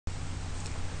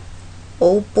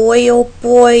Oh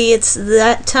boy, it's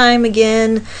that time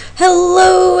again.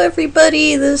 Hello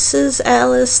everybody, this is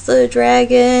Alice the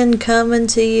Dragon coming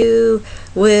to you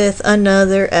with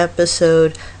another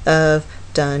episode of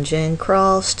Dungeon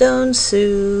Crawl Stone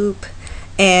Soup.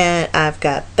 And I've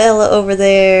got Bella over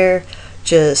there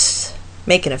just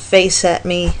making a face at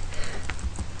me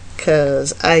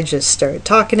because I just started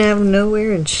talking out of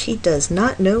nowhere and she does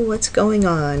not know what's going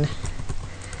on.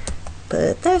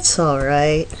 But that's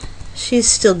alright. She's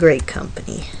still great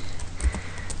company.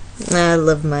 I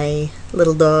love my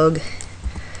little dog.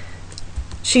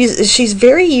 She's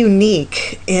very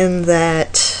unique in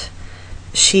that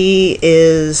she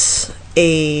is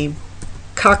a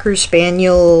Cocker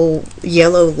Spaniel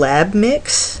Yellow Lab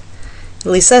mix. At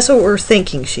least that's what we're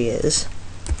thinking she is.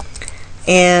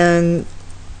 And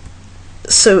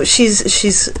so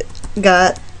she's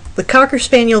got the Cocker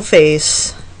Spaniel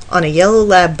face on a Yellow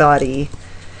Lab body.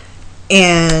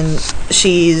 And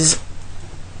she's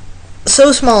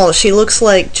so small, she looks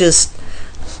like just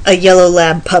a Yellow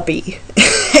Lab puppy.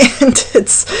 And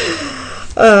it's,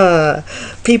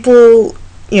 people,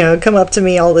 come up to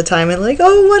me all the time and like,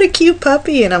 oh, what a cute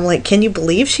puppy. And I'm like, can you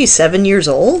believe she's 7 years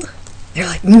old? They're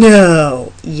like,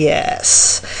 no,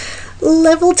 yes.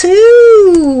 Level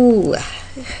 2.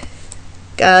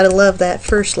 Gotta love that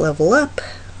first level up.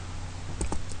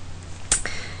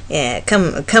 Yeah,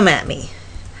 come at me.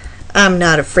 I'm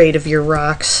not afraid of your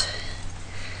rocks,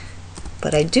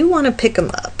 but I do want to pick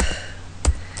them up.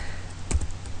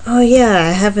 Oh yeah,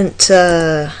 I haven't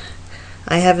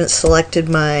selected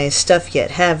my stuff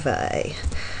yet, have I?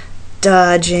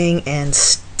 Dodging and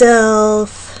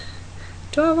stealth.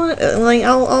 Do I want like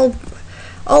I'll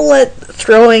let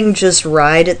throwing just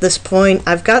ride at this point.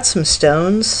 I've got some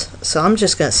stones, so I'm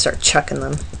just gonna start chucking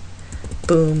them.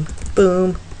 Boom,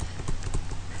 boom.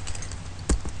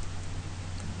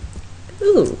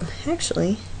 Ooh,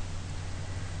 actually,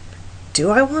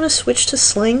 do I want to switch to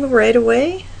sling right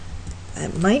away?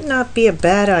 That might not be a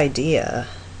bad idea.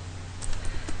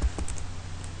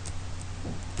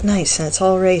 Nice, and it's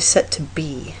already set to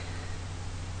B.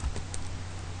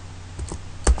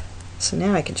 So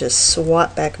now I can just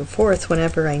swap back and forth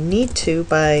whenever I need to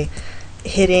by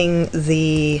hitting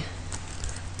the,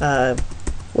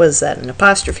 what is that, an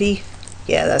apostrophe?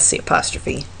 Yeah, that's the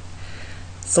apostrophe.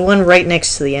 It's the one right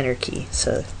next to the enter key,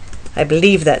 so I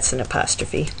believe that's an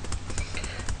apostrophe.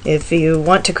 If you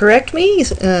want to correct me,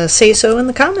 say so in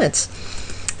the comments.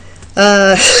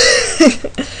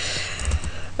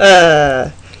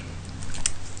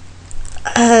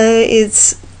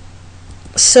 It's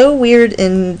so weird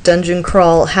in Dungeon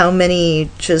Crawl how many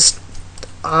just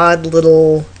odd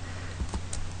little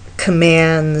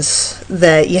commands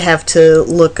that you have to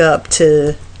look up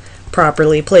to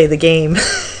properly play the game.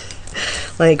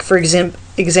 Like, for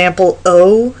example,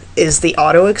 O is the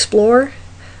auto explore.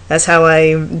 That's how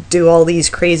I do all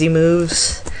these crazy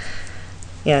moves.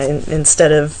 Yeah,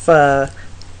 instead of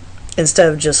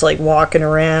just like walking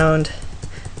around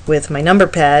with my number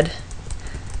pad.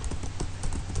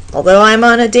 Although I'm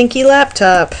on a dinky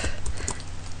laptop,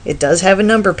 it does have a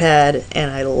number pad, and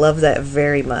I love that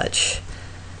very much.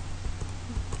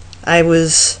 I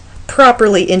was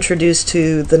properly introduced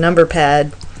to the number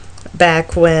pad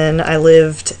back when I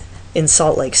lived in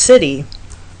Salt Lake City,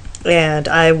 and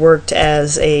I worked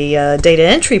as a data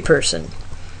entry person.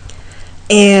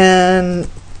 And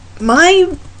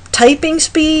my typing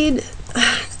speed,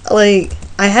 like,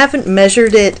 I haven't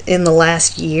measured it in the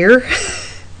last year,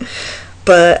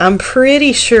 but I'm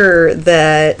pretty sure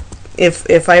that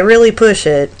if I really push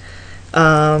it,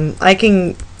 I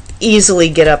can easily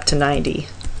get up to 90.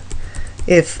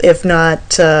 If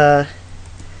not,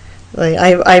 like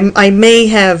I may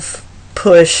have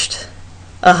pushed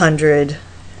 100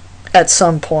 at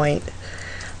some point.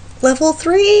 Level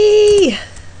 3!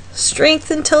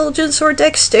 Strength, intelligence, or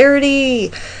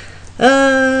dexterity.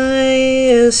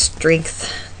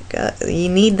 Strength. You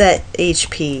need that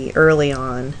HP early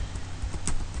on.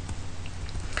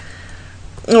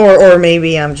 Or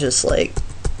maybe I'm just like,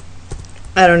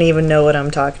 I don't even know what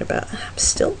I'm talking about. I'm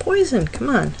still poisoned. Come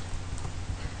on.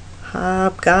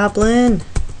 Hobgoblin.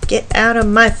 Get out of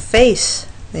my face.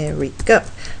 There we go.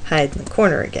 Hide in the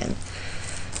corner again.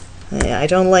 Yeah, I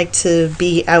don't like to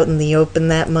be out in the open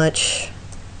that much.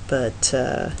 But,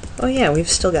 oh yeah, we've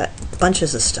still got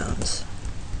bunches of stones.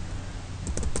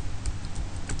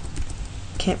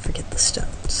 Can't forget the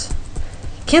stones.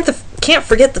 Can't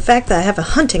forget the fact that I have a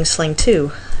hunting sling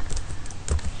too.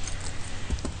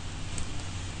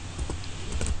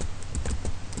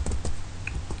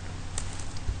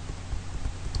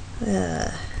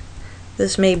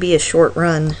 This may be a short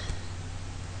run.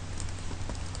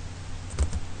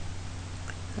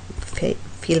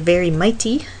 feel very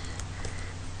mighty.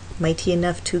 Mighty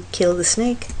enough to kill the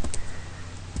snake.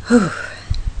 Whew.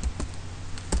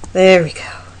 There we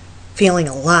go. Feeling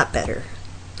a lot better.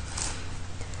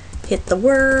 Hit the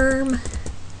worm.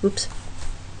 Oops.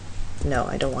 No,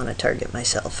 I don't want to target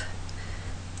myself.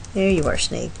 There you are,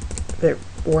 snake.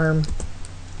 Worm.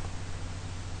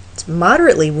 It's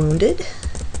moderately wounded.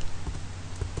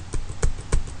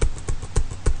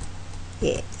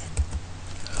 Yeah.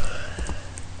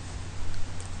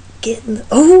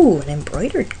 Oh, an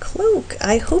embroidered cloak.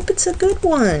 I hope it's a good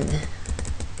one.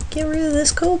 Get rid of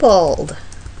this kobold.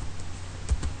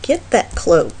 Get that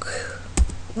cloak.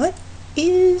 What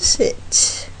is it?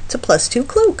 It's a +2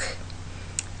 cloak.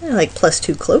 I like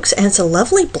 +2 cloaks, and it's a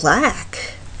lovely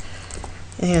black.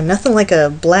 And nothing like a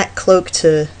black cloak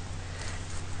to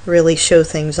really show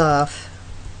things off.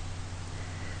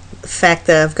 The fact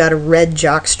that I've got a red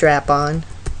jockstrap on.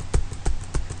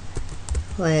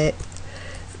 Like,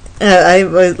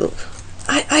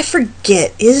 I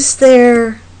forget. Is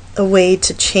there a way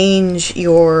to change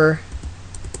your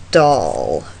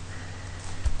doll?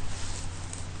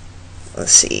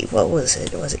 Let's see. What was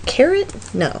it? Was it carrot?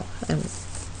 No.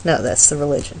 No, that's the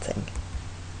religion thing.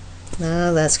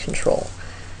 No, that's control.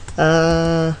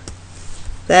 That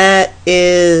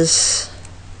is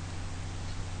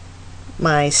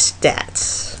my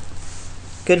stats.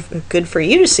 Good for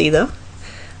you to see, though.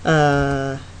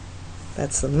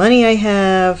 That's the money I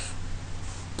have.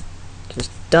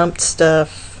 Just dumped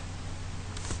stuff.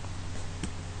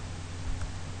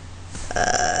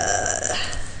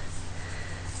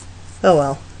 Oh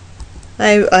well.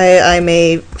 I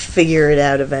may figure it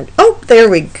out eventually. Oh, there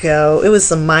we go. It was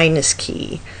the minus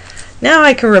key. Now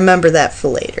I can remember that for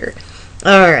later.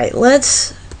 Alright,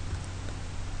 let's...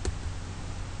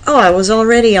 Oh, I was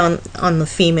already on the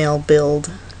female build.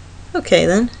 Okay,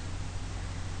 then.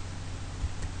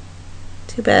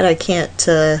 Too bad I can't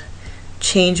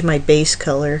change my base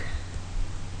color.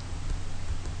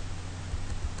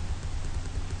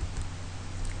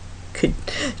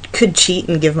 Could cheat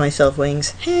and give myself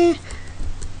wings. You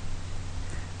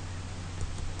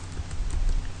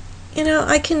know,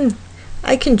 I can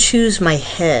choose my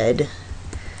head.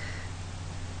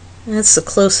 That's the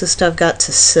closest I've got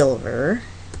to silver.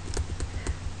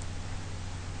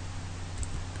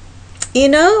 You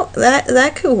know,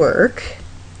 that could work.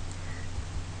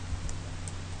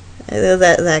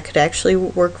 That could actually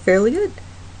work fairly good.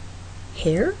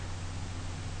 Hair?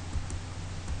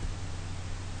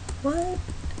 What?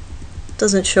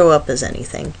 Doesn't show up as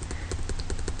anything.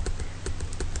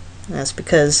 That's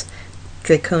because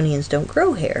Draconians don't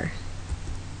grow hair.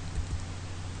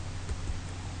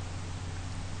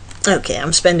 Okay,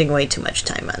 I'm spending way too much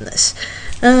time on this.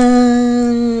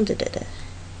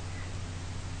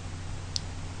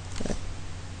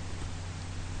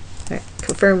 Alright,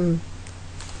 confirm.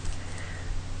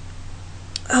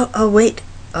 Oh, wait.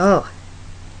 Oh.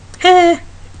 Heh.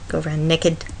 Go around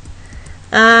naked.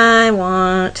 I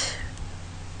want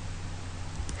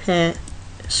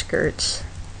skirts.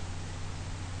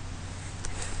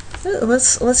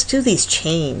 Let's do these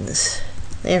chains.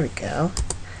 There we go.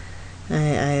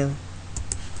 I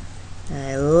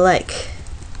like.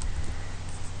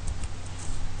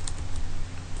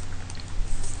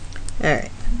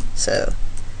 Alright, so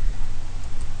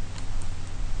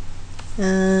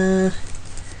how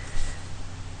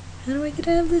do I get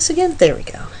out of this again? There we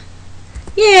go.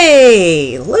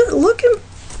 Yay!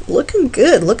 Looking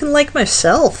good. Looking like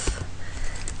myself.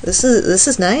 This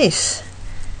is nice.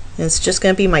 And it's just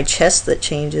gonna be my chest that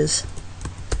changes.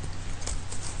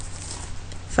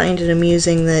 Find it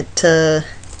amusing that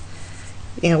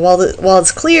you know, while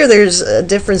it's clear there's a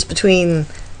difference between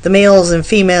the males and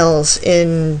females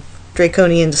in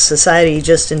Draconian society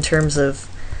just in terms of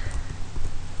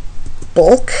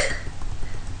bulk,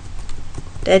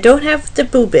 they don't have the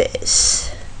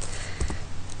boobies.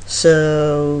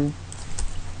 So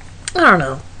I don't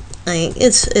know.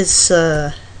 It's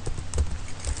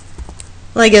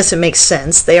well, I guess it makes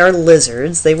sense. They are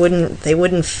lizards. They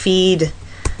wouldn't feed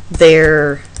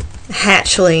their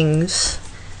hatchlings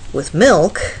with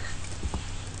milk.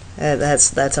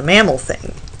 That's a mammal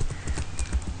thing.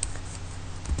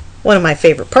 One of my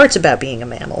favorite parts about being a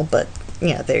mammal, but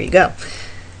yeah, there you go.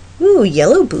 Ooh,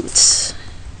 yellow boots.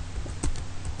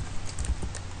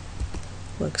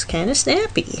 Looks kind of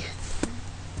snappy.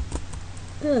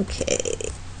 Okay,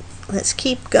 let's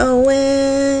keep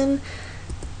going.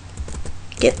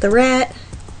 Get the rat.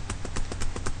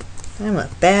 I'm a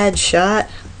bad shot.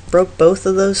 Broke both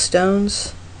of those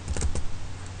stones.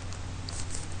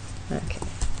 Okay.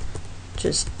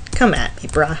 Just come at me,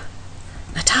 brah.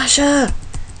 Natasha!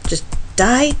 Just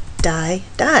die, die,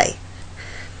 die.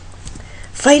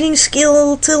 Fighting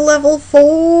skill to level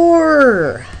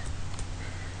 4!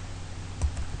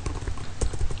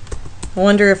 I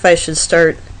wonder if I should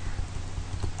start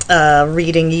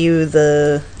reading you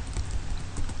the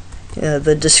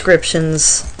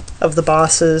descriptions of the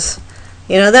bosses.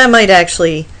 You know, that might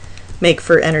actually make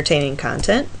for entertaining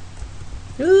content.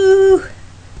 Ooh!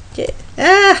 Get,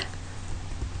 ah!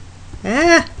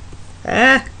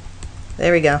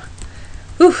 There we go.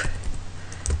 Whew!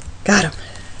 Got him.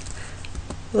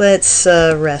 Let's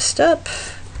rest up.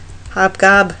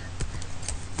 Hobgob.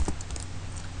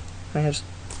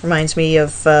 Reminds me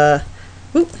of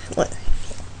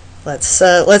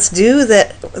let's do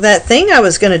that thing I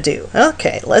was gonna do.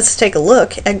 Okay, let's take a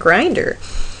look at Grinder.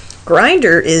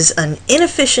 Grinder is an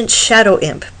inefficient shadow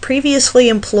imp, previously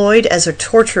employed as a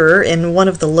torturer in one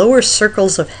of the lower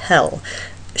circles of hell.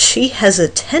 She has a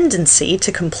tendency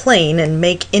to complain and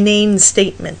make inane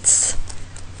statements.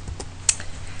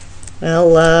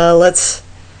 Well, let's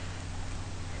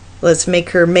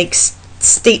make her make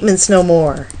statements no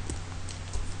more.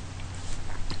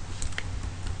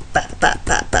 Ba ba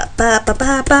ba ba ba ba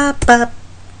ba ba ba.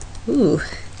 Ooh.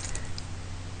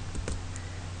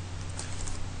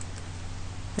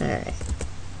 Alright.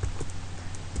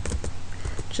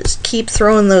 Just keep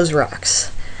throwing those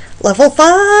rocks. Level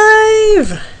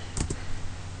 5!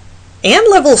 And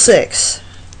level 6.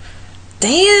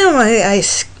 Damn, I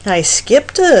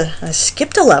skipped a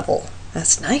level.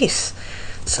 That's nice.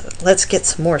 So let's get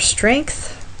some more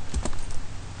strength.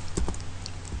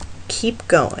 Keep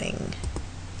going.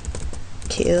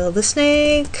 Kill the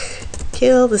snake.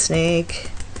 Kill the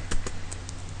snake.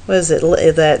 What is it?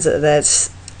 That's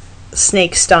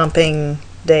snake stomping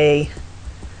day.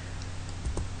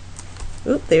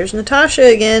 Oop, there's Natasha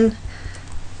again.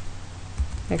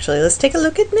 Actually, let's take a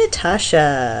look at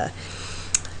Natasha.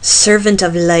 Servant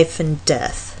of life and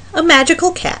death. A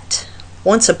magical cat.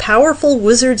 Once a powerful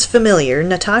wizard's familiar,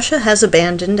 Natasha was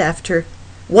abandoned after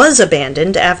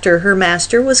her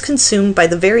master was consumed by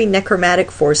the very necromantic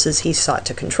forces he sought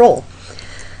to control.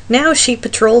 Now she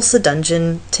patrols the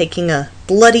dungeon, taking a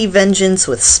bloody vengeance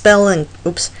with spell and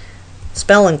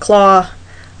claw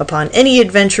upon any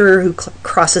adventurer who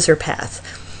crosses her path.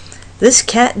 This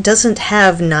cat doesn't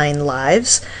have 9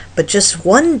 lives, but just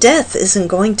 1 death isn't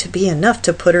going to be enough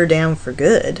to put her down for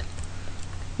good.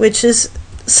 Which is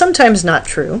sometimes not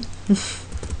true.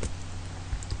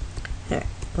 Alright,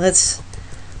 let's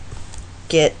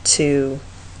get to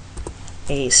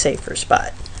a safer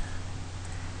spot.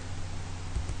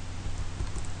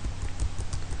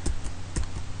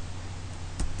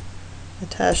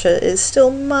 Natasha is still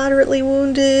moderately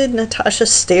wounded. Natasha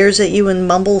stares at you and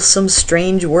mumbles some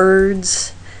strange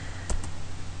words.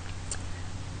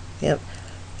 Yep.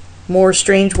 More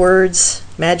strange words.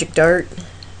 Magic dart.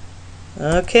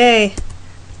 Okay.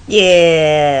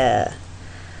 Yeah.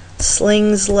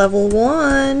 Sling's level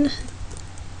 1.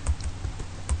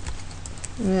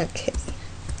 Okay.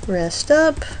 Rest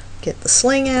up. Get the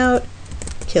sling out.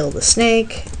 Kill the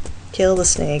snake. Kill the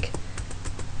snake.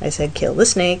 I said kill the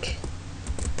snake.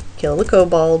 Kill the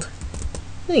kobold.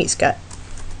 He's got...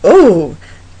 Oh!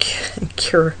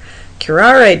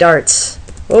 Curare darts.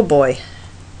 Oh boy.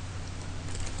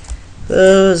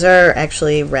 Those are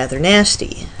actually rather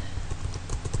nasty.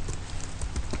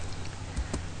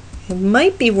 It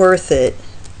might be worth it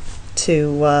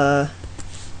to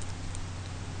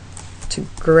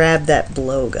grab that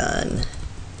blowgun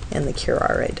and the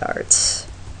curare darts.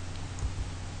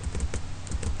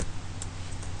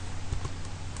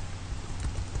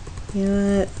 You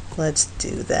know what? Let's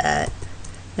do that.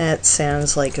 That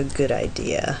sounds like a good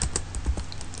idea.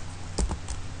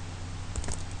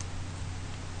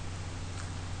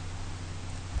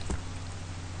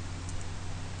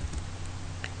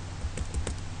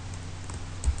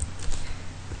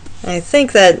 I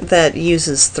think that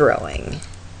uses throwing.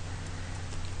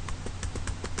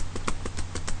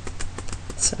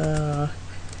 So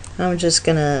I'm just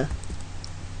gonna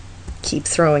keep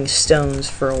throwing stones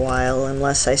for a while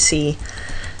unless I see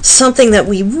something that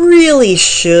we really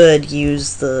should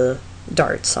use the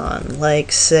darts on,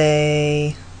 like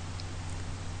say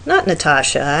not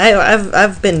Natasha.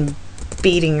 I've been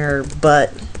beating her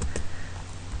butt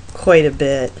quite a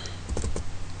bit.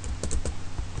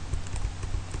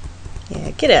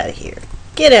 Yeah, get out of here.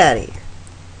 Get out of here.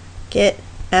 Get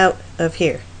out of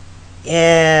here.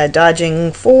 Yeah,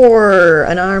 dodging 4,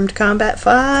 unarmed combat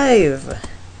 5.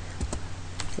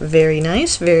 Very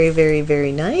nice,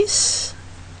 very nice.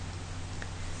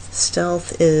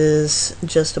 Stealth is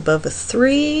just above a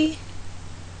 3.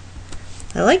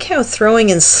 I like how throwing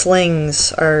and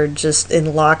slings are just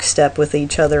in lockstep with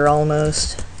each other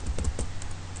almost.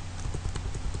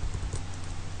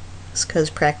 That's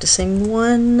because practicing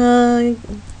one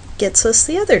gets us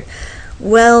the other.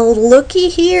 Well, looky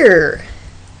here.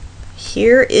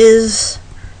 Here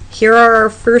are our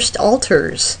first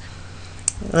altars.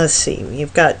 Let's see.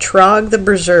 You've got Trog the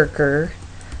Berserker.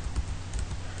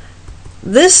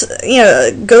 This,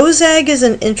 Gozag is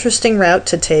an interesting route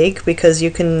to take because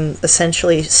you can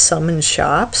essentially summon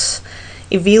shops.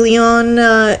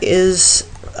 Evelion is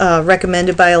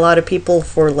recommended by a lot of people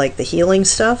for like the healing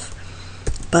stuff.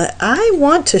 But I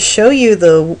want to show you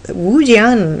the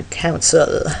Wujian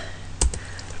Council.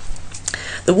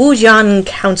 The Wujian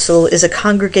Council is a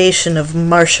congregation of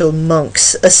martial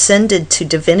monks ascended to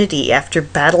divinity after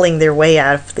battling their way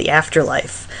out of the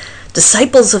afterlife.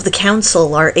 Disciples of the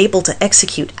council are able to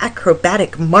execute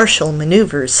acrobatic martial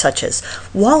maneuvers such as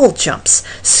wall jumps,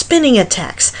 spinning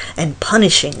attacks, and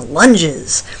punishing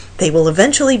lunges. They will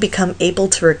eventually become able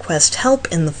to request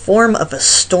help in the form of a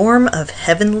storm of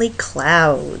heavenly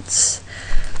clouds.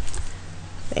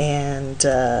 And,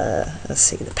 let's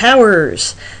see, the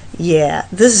powers. Yeah,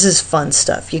 this is fun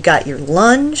stuff. You got your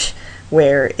lunge,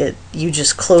 where you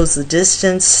just close the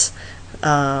distance.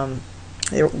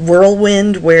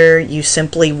 Whirlwind, where you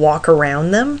simply walk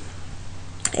around them.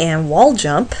 And wall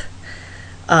jump,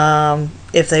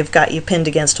 if they've got you pinned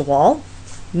against a wall,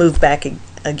 move back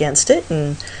against it,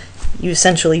 and you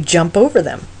essentially jump over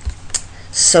them.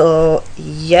 So,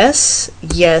 yes,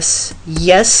 yes,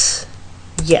 yes,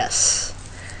 yes.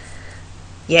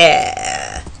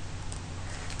 Yeah!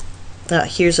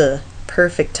 Here's a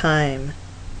perfect time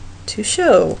to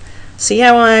show. See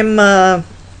how I'm a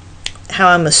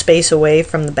space away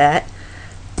from the bat?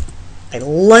 I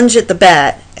lunge at the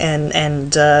bat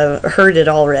and hurt it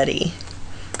already.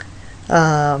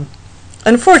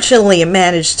 Unfortunately, it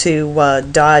managed to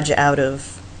dodge out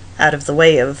of the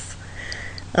way of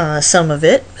some of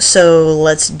it. So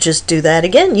let's just do that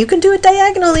again. You can do it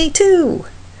diagonally too.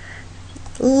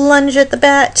 Lunge at the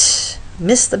bat,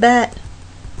 miss the bat.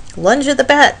 Lunge at the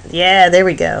bat. Yeah, there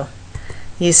we go.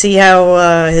 You see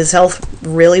how his health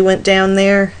really went down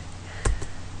there?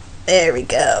 There we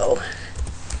go.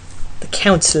 The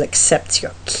council accepts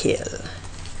your kill.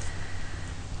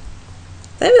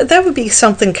 That would be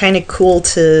something kind of cool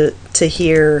to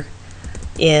hear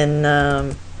in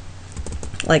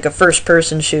like a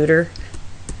first-person shooter.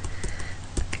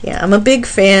 Yeah, I'm a big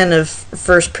fan of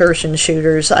first-person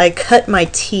shooters. I cut my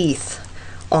teeth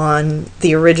on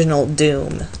the original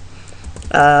Doom.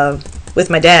 With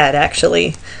my dad,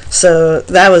 actually. So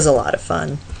that was a lot of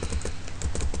fun.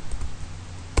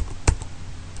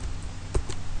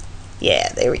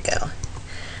 Yeah, there we go.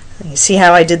 You see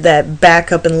how I did that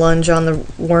back up and lunge on the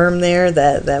worm there?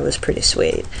 That was pretty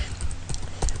sweet.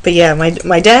 But yeah,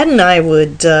 my dad and I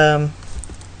would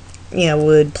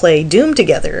would play Doom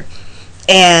together,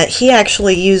 and he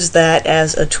actually used that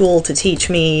as a tool to teach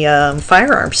me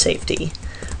firearm safety,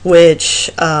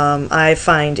 which I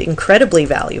find incredibly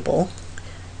valuable.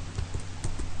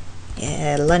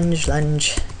 Yeah, lunge.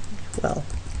 Well,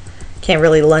 can't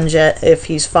really lunge at if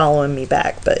he's following me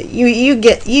back, but you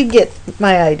get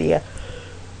my idea.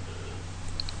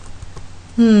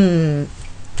 And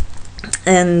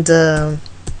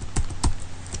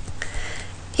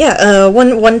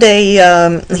one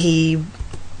day he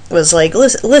was like,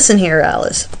 listen here,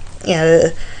 Alice.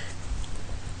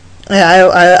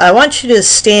 I want you to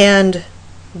stand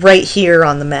right here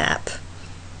on the map.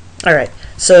 Alright,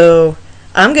 so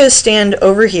I'm going to stand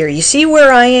over here. You see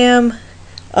where I am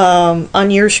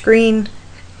on your screen?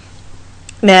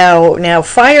 Now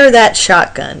fire that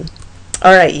shotgun.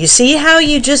 Alright, you see how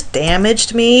you just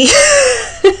damaged me?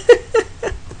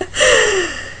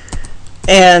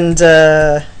 and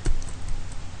that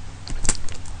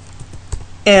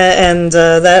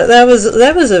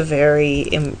was a very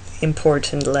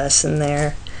important lesson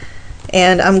there,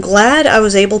 and I'm glad I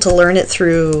was able to learn it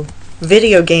through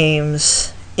video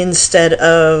games instead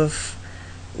of...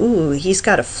 Ooh, he's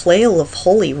got a flail of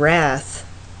holy wrath.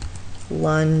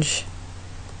 Lunge.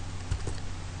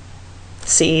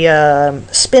 See,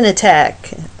 spin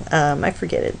attack. I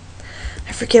forget it.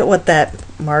 I forget what that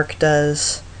mark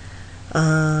does.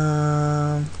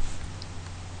 Yeah,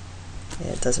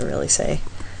 it doesn't really say.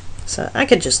 So I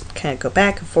could just kind of go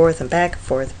back and forth and back and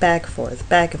forth, back and forth,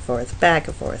 back and forth, back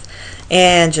and forth,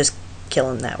 and just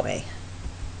kill him that way.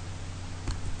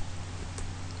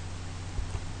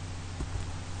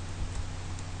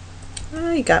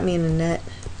 Oh, you got me in a net.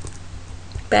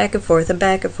 Back and forth and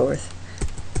back and forth.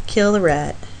 Kill the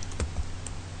rat.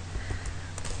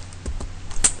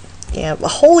 Yeah,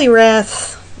 Holy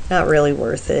Wrath, not really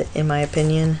worth it, in my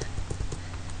opinion.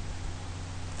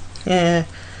 Yeah,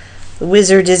 the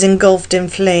wizard is engulfed in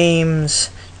flames.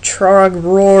 Trog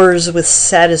roars with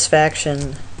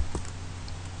satisfaction.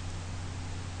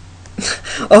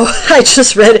 Oh, I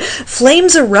just read,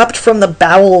 flames erupt from the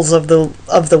bowels of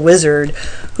the wizard.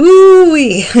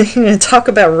 Ooh-wee. Talk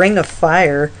about ring of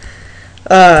fire.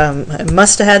 I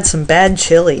must have had some bad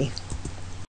chili.